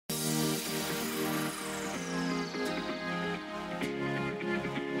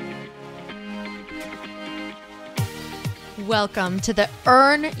Welcome to the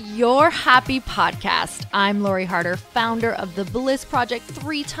Earn Your Happy podcast. I'm Lori Harder, founder of The Bliss Project,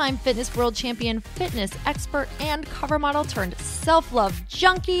 3-time fitness world champion, fitness expert, and cover model turned self-love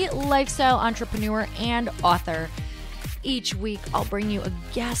junkie, lifestyle entrepreneur, and author. Each week, I'll bring you a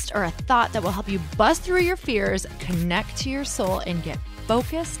guest or a thought that will help you bust through your fears, connect to your soul, and get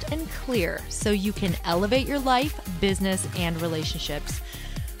focused and clear so you can elevate your life, business, and relationships.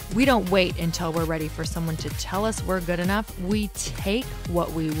 We don't wait until we're ready for someone to tell us we're good enough. We take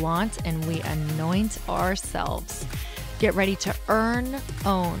what we want and we anoint ourselves. Get ready to earn,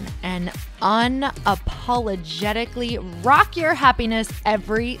 own, and unapologetically rock your happiness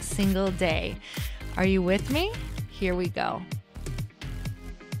every single day. Are you with me? Here we go.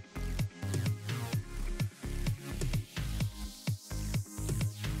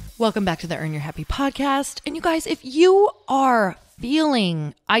 Welcome back to the Earn Your Happy podcast. And you guys, if you are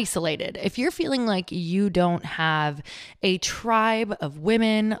feeling isolated, if you're feeling like you don't have a tribe of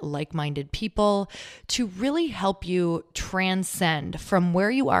women, like-minded people to really help you transcend from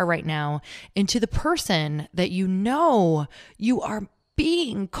where you are right now into the person that you know you are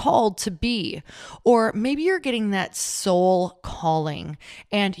being called to be, or maybe you're getting that soul calling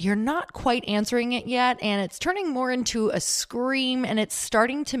and you're not quite answering it yet, and it's turning more into a scream and it's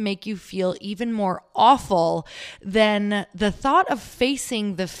starting to make you feel even more awful than the thought of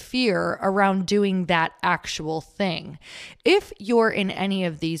facing the fear around doing that actual thing. If you're in any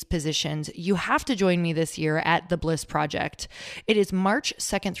of these positions, you have to join me this year at The Bliss Project. It is March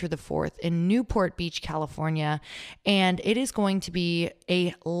 2nd through the 4th in Newport Beach, California, and it is going to be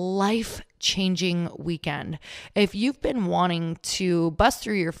a life-changing weekend. If you've been wanting to bust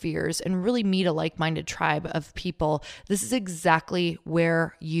through your fears and really meet a like-minded tribe of people, this is exactly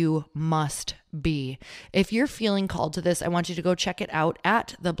where you must be. If you're feeling called to this, I want you to go check it out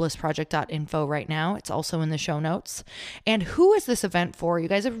at theblissproject.info right now. It's also in the show notes. And who is this event for? You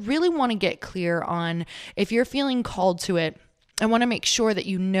guys, I really want to get clear on if you're feeling called to it. I want to make sure that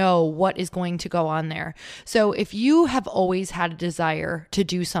you know what is going to go on there. So if you have always had a desire to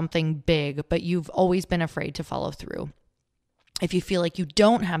do something big, but you've always been afraid to follow through, if you feel like you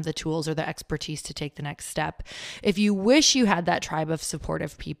don't have the tools or the expertise to take the next step, if you wish you had that tribe of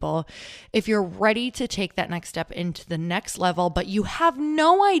supportive people, if you're ready to take that next step into the next level, but you have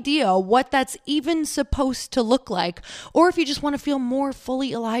no idea what that's even supposed to look like, or if you just want to feel more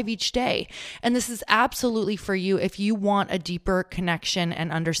fully alive each day. And this is absolutely for you if you want a deeper connection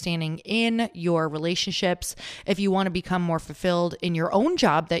and understanding in your relationships, if you want to become more fulfilled in your own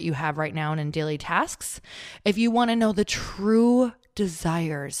job that you have right now and in daily tasks, if you want to know the true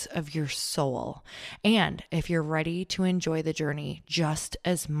desires of your soul, and if you're ready to enjoy the journey just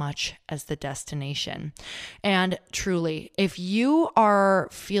as much as the destination. And truly, if you are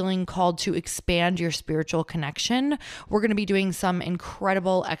feeling called to expand your spiritual connection, we're going to be doing some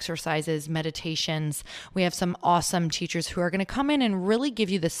incredible exercises, meditations. We have some awesome teachers who are going to come in and really give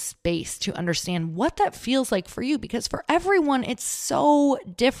you the space to understand what that feels like for you, because for everyone, it's so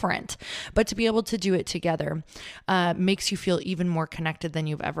different. But to be able to do it together makes you feel even more connected than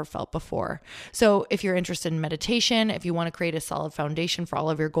you've ever felt before. So if you're interested in meditation, if you want to create a solid foundation for all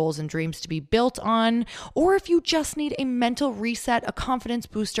of your goals and dreams to be built on, or if you just need a mental reset, a confidence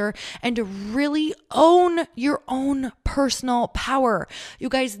booster, and to really own your own personal power, you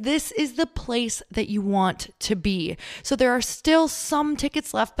guys, this is the place that you want to be. So there are still some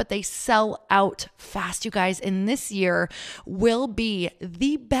tickets left, but they sell out fast, you guys. And this year will be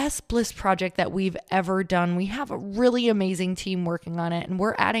the best Bliss Project that we've ever done. We have a really amazing team working on it, and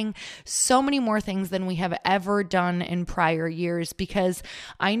we're adding so many more things than we have ever done in prior years, because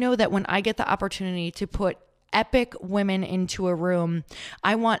I know that when I get the opportunity to put epic women into a room,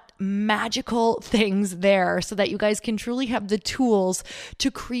 I want magical things there so that you guys can truly have the tools to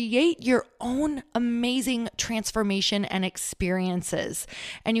create your own amazing transformation and experiences.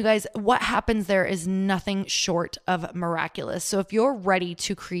 And you guys, what happens there is nothing short of miraculous. So if you're ready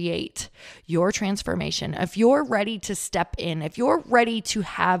to create your transformation, if you're ready to step in, if you're ready to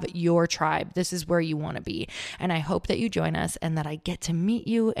have your tribe, this is where you want to be. And I hope that you join us and that I get to meet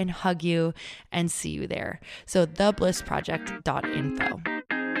you and hug you and see you there. So theblissproject.info.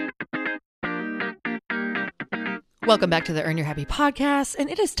 Welcome back to the Earn Your Happy podcast.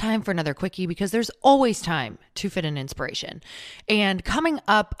 And it is time for another quickie, because there's always time to fit in inspiration. And coming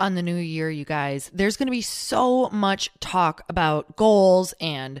up on the new year, you guys, there's going to be so much talk about goals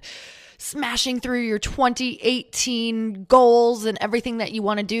and smashing through your 2018 goals and everything that you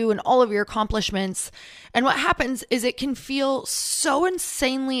want to do and all of your accomplishments. And what happens is it can feel so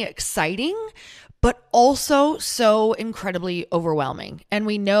insanely exciting, but also so incredibly overwhelming. And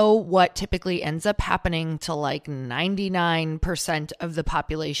we know what typically ends up happening to like 99% of the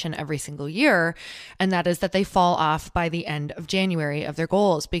population every single year. And that is that they fall off by the end of January of their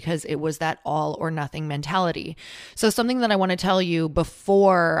goals because it was that all or nothing mentality. So something that I want to tell you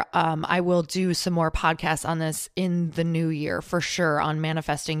before I will do some more podcasts on this in the new year for sure on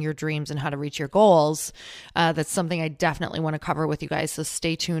manifesting your dreams and how to reach your goals. That's something I definitely want to cover with you guys. So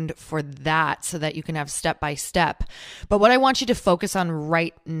stay tuned for that so that you can have step by step. But what I want you to focus on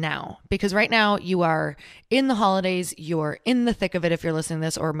right now, because right now you are in the holidays, you're in the thick of it if you're listening to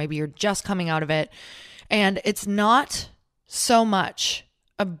this, or maybe you're just coming out of it. And it's not so much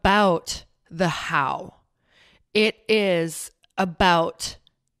about the how. It is about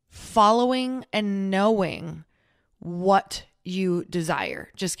following and knowing what you desire.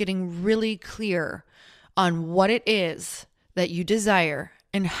 Just getting really clear on what it is that you desire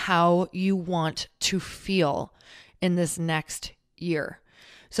and how you want to feel in this next year.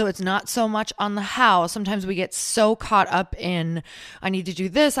 So it's not so much on the how. Sometimes we get so caught up in, I need to do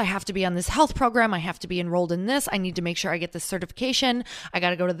this. I have to be on this health program. I have to be enrolled in this. I need to make sure I get this certification. I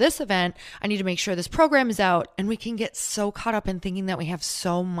got to go to this event. I need to make sure this program is out. And we can get so caught up in thinking that we have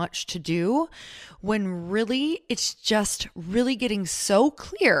so much to do when really it's just really getting so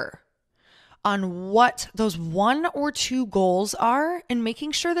clear on what those 1 or 2 goals are and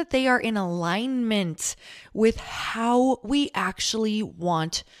making sure that they are in alignment with how we actually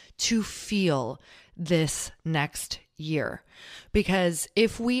want to feel this next year. Because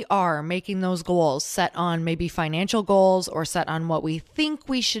if we are making those goals set on maybe financial goals or set on what we think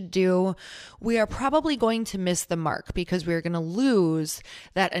we should do, we are probably going to miss the mark because we're going to lose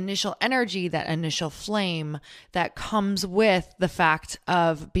that initial energy, that initial flame that comes with the fact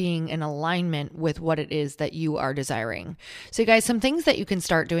of being in alignment with what it is that you are desiring. So, you guys, some things that you can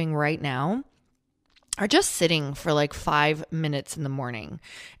start doing right now are just sitting for like 5 minutes in the morning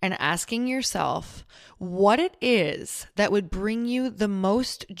and asking yourself what it is that would bring you the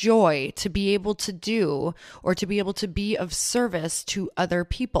most joy to be able to do or to be able to be of service to other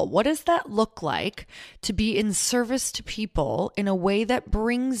people. What does that look like to be in service to people in a way that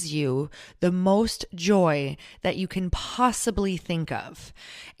brings you the most joy that you can possibly think of?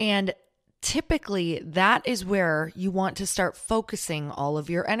 And typically, that is where you want to start focusing all of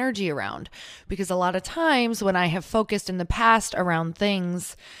your energy around. Because a lot of times when I have focused in the past around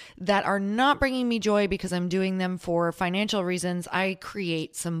things that are not bringing me joy because I'm doing them for financial reasons, I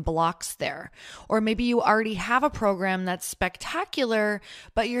create some blocks there. Or maybe you already have a program that's spectacular,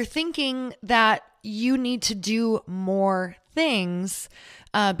 but you're thinking that you need to do more things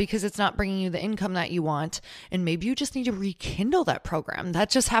because it's not bringing you the income that you want. And maybe you just need to rekindle that program. That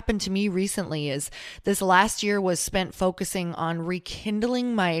just happened to me recently. Is this last year was spent focusing on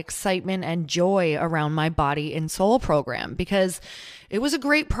rekindling my excitement and joy around my body and soul program, because it was a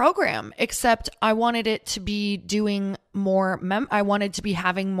great program, except I wanted it to be doing more. I wanted to be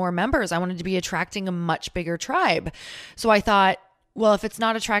having more members. I wanted to be attracting a much bigger tribe. So I thought, well, if it's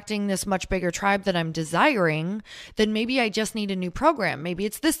not attracting this much bigger tribe that I'm desiring, then maybe I just need a new program. Maybe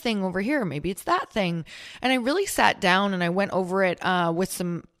it's this thing over here. Maybe it's that thing. And I really sat down and I went over it with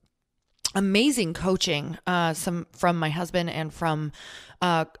some amazing coaching, some from my husband and from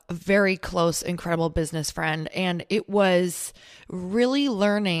a very close, incredible business friend. And it was really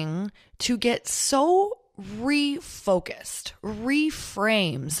learning to get so refocused,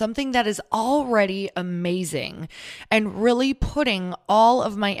 reframe something that is already amazing, and really putting all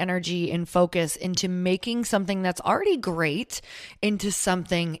of my energy and focus into making something that's already great into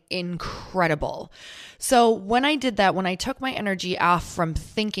something incredible. So when I did that, when I took my energy off from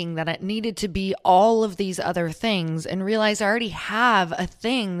thinking that it needed to be all of these other things and realized I already have a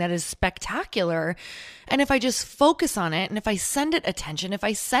thing that is spectacular, and if I just focus on it, and if I send it attention, if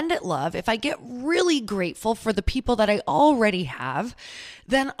I send it love, if I get really grateful for the people that I already have,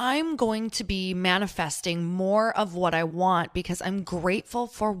 then I'm going to be manifesting more of what I want because I'm grateful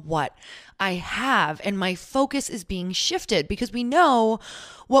for what I have. And my focus is being shifted because we know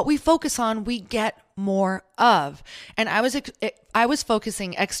what we focus on, we get more of. And I was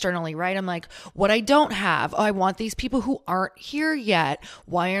focusing externally, right? I'm like, what I don't have. Oh, I want these people who aren't here yet.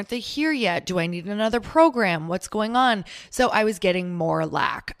 Why aren't they here yet? Do I need another program? What's going on? So I was getting more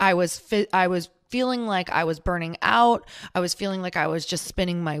lack. I was feeling like I was burning out. I was feeling like I was just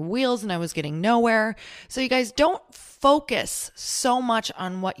spinning my wheels and I was getting nowhere. So you guys, don't focus so much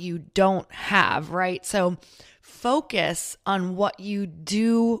on what you don't have, right? So focus on what you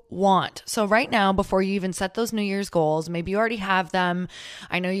do want. So right now, before you even set those New Year's goals, maybe you already have them.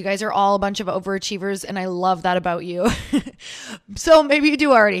 I know you guys are all a bunch of overachievers and I love that about you. So maybe you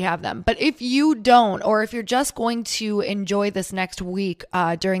do already have them. But if you don't, or if you're just going to enjoy this next week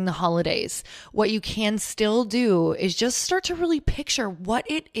during the holidays, what you can still do is just start to really picture what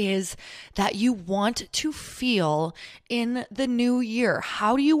it is that you want to feel in the new year.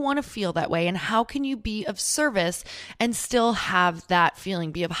 How do you want to feel that way? And how can you be of service and still have that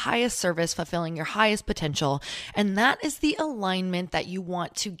feeling, be of highest service, fulfilling your highest potential? And that is the alignment that you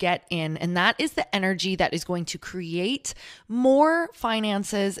want to get in. And that is the energy that is going to create more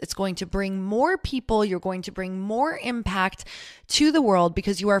finances. It's going to bring more people. You're going to bring more impact to the world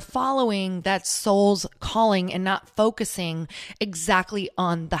because you are following that soul's calling and not focusing exactly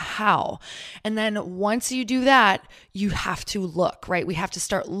on the how. And then once you do that, you have to look, right? We have to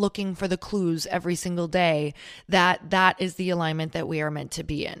start looking for the clues every single day that is the alignment that we are meant to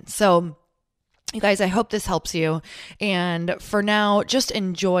be in. So you guys, I hope this helps you. And for now, just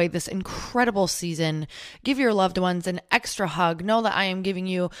enjoy this incredible season. Give your loved ones an extra hug. Know that I am giving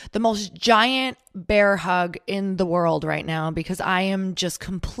you the most giant bear hug in the world right now because I am just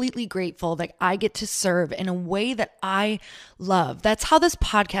completely grateful that I get to serve in a way that I love. That's how this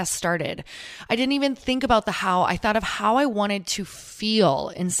podcast started. I didn't even think about the how. I thought of how I wanted to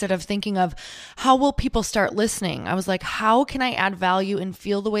feel instead of thinking of how will people start listening. I was like, how can I add value and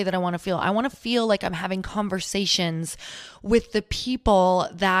feel the way that I want to feel? I want to feel like I'm having conversations with the people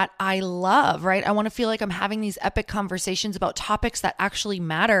that I love, right? I want to feel like I'm having these epic conversations about topics that actually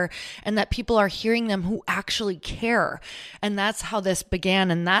matter and that people are hearing them who actually care. And that's how this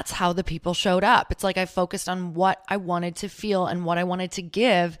began. And that's how the people showed up. It's like I focused on what I wanted to feel and what I wanted to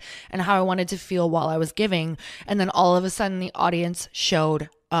give and how I wanted to feel while I was giving. And then all of a sudden the audience showed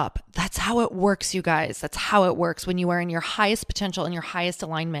up. That's how it works, you guys. That's how it works when you are in your highest potential and your highest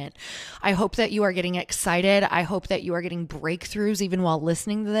alignment. I hope that you are getting excited. I hope that you are getting breakthroughs even while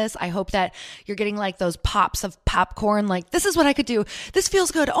listening to this. I hope that you're getting like those pops of popcorn, like, this is what I could do. This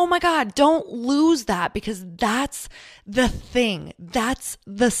feels good. Oh my God. Don't lose that because that's the thing. That's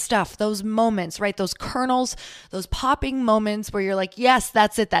the stuff, those moments, right? Those kernels, those popping moments where you're like, yes,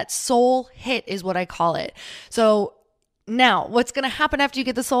 that's it. That soul hit is what I call it. So now, what's going to happen after you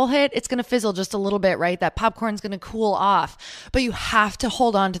get the soul hit? It's going to fizzle just a little bit, right? That popcorn's going to cool off, but you have to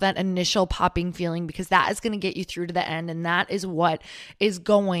hold on to that initial popping feeling because that is going to get you through to the end. And that is what is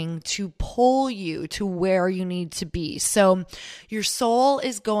going to pull you to where you need to be. So your soul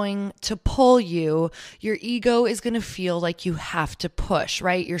is going to pull you. Your ego is going to feel like you have to push,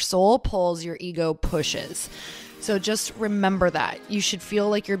 right? Your soul pulls, your ego pushes. So just remember that. You should feel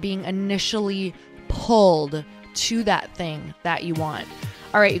like you're being initially pulled to that thing that you want.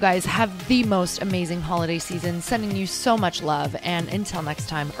 All right, you guys, have the most amazing holiday season. Sending you so much love. And until next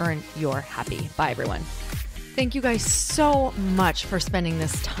time, earn your happy. Bye, everyone. Thank you guys so much for spending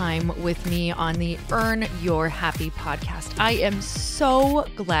this time with me on the Earn Your Happy podcast. I am so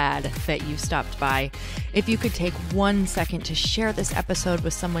glad that you stopped by. If you could take 1 second to share this episode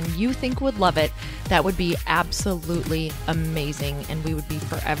with someone you think would love it, that would be absolutely amazing, and we would be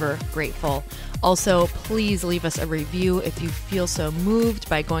forever grateful. Also, please leave us a review if you feel so moved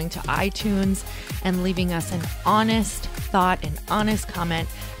by going to iTunes and leaving us an honest thought, an honest comment.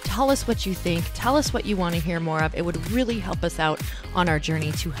 Tell us what you think. Tell us what you want to hear more of. It would really help us out on our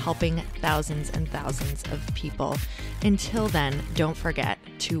journey to helping thousands and thousands of people. Until then, don't forget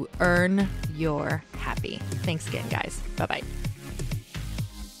to earn your happy. Thanks again, guys. Bye-bye.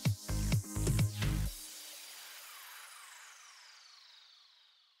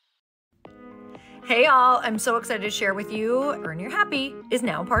 Hey all, I'm so excited to share with you, Earn Your Happy is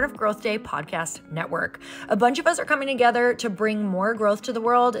now part of Growth Day Podcast Network. A bunch of us are coming together to bring more growth to the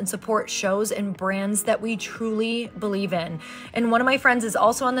world and support shows and brands that we truly believe in. And one of my friends is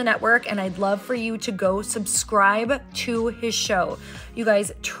also on the network, and I'd love for you to go subscribe to his show. You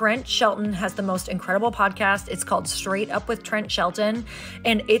guys, Trent Shelton has the most incredible podcast. It's called Straight Up with Trent Shelton,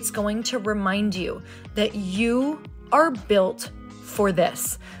 and it's going to remind you that you are built for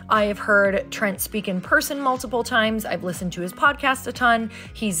this. I have heard Trent speak in person multiple times. I've listened to his podcast a ton.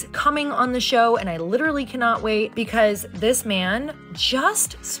 He's coming on the show, and I literally cannot wait because this man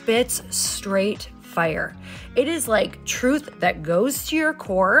just spits straight fire. It is like truth that goes to your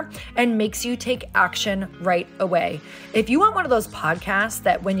core and makes you take action right away. If you want one of those podcasts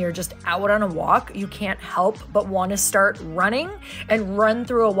that when you're just out on a walk, you can't help but want to start running and run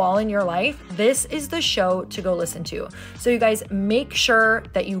through a wall in your life, this is the show to go listen to. So you guys, make sure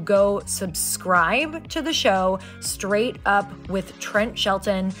that you go subscribe to the show, Straight Up with Trent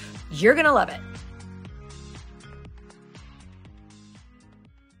Shelton. You're going to love it.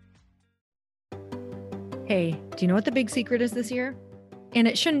 Hey, do you know what the big secret is this year? And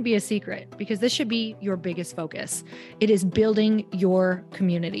it shouldn't be a secret because this should be your biggest focus. It is building your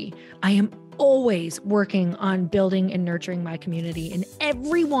community. I am always working on building and nurturing my community, and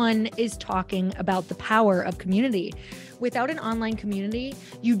everyone is talking about the power of community. Without an online community,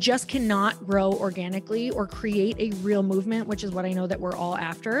 you just cannot grow organically or create a real movement, which is what I know that we're all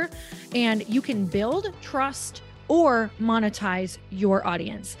after. And you can build trust or monetize your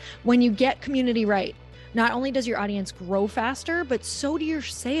audience. When you get community right, not only does your audience grow faster, but so do your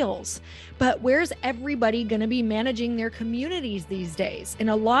sales. But where's everybody going to be managing their communities these days? And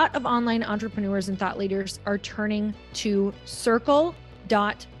a lot of online entrepreneurs and thought leaders are turning to Circle.so.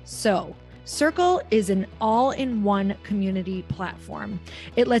 Circle is an all-in-one community platform.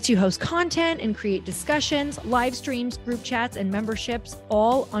 It lets you host content and create discussions, live streams, group chats, and memberships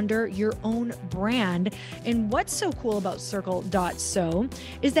all under your own brand. And what's so cool about Circle.so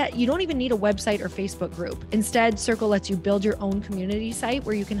is that you don't even need a website or Facebook group. Instead, Circle lets you build your own community site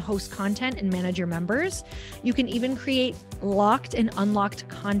where you can host content and manage your members. You can even create locked and unlocked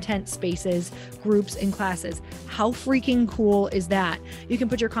content spaces, groups, and classes. How freaking cool is that? You can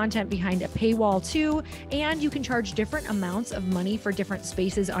put your content behind a paywall too, and you can charge different amounts of money for different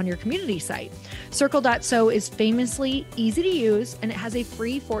spaces on your community site. Circle.so is famously easy to use, and it has a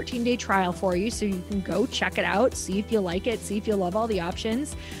free 14-day trial for you, so you can go check it out, see if you like it, see if you love all the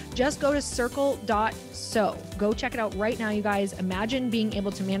options. Just go to Circle.so. Go check it out right now, you guys. Imagine being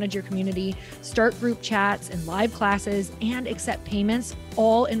able to manage your community, start group chats and live classes, and accept payments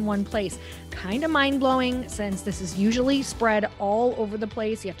all in one place. Kind of mind-blowing since this is usually spread all over the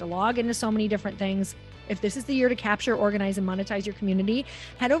place. You have to log into so many different things. If this is the year to capture, organize, and monetize your community,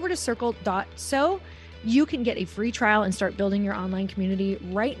 head over to Circle.so. You can get a free trial and start building your online community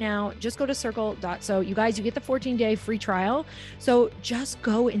right now. Just go to Circle.so. You guys, you get the 14-day free trial. So just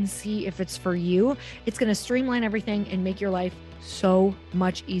go and see if it's for you. It's going to streamline everything and make your life so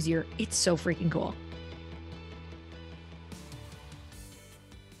much easier. It's so freaking cool.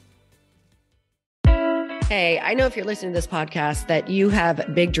 Hey, I know if you're listening to this podcast that you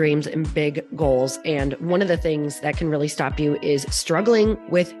have big dreams and big goals. And one of the things that can really stop you is struggling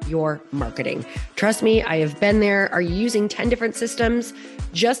with your marketing. Trust me, I have been there. Are you using 10 different systems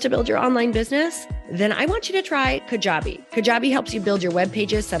just to build your online business? Then I want you to try Kajabi. Kajabi helps you build your web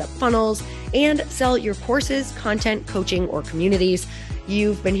pages, set up funnels, and sell your courses, content, coaching, or communities.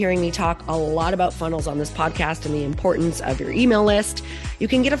 You've been hearing me talk a lot about funnels on this podcast and the importance of your email list. You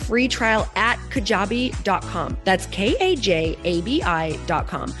can get a free trial at kajabi.com. That's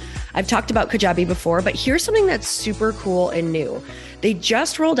Kajabi.com. I've talked about Kajabi before, but here's something that's super cool and new. They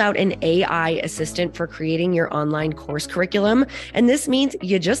just rolled out an AI assistant for creating your online course curriculum. And this means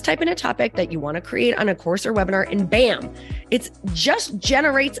you just type in a topic that you want to create on a course or webinar, and bam, it just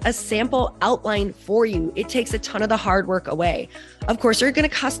generates a sample outline for you. It takes a ton of the hard work away. Of course, you're going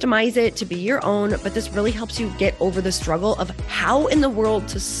to customize it to be your own, but this really helps you get over the struggle of how in the world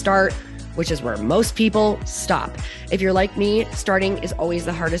to start, which is where most people stop. If you're like me, starting is always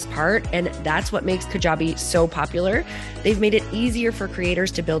the hardest part, and that's what makes Kajabi so popular. They've made it easier for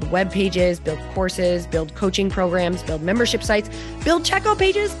creators to build web pages, build courses, build coaching programs, build membership sites, build checkout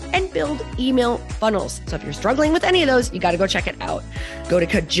pages, and build email funnels. So if you're struggling with any of those, you got to go check it out. Go to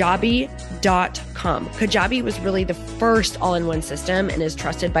Kajabi.com. Kajabi was really the first all-in-one system and is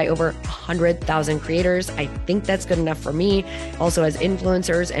trusted by over 100,000 creators. I think that's good enough for me. Also, as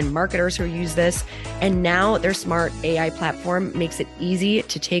influencers and marketers who use this. And now their smart AI platform makes it easy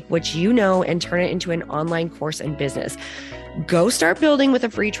to take what you know and turn it into an online course and business. Go start building with a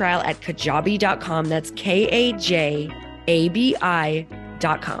free trial at Kajabi.com. That's Kajabi.com.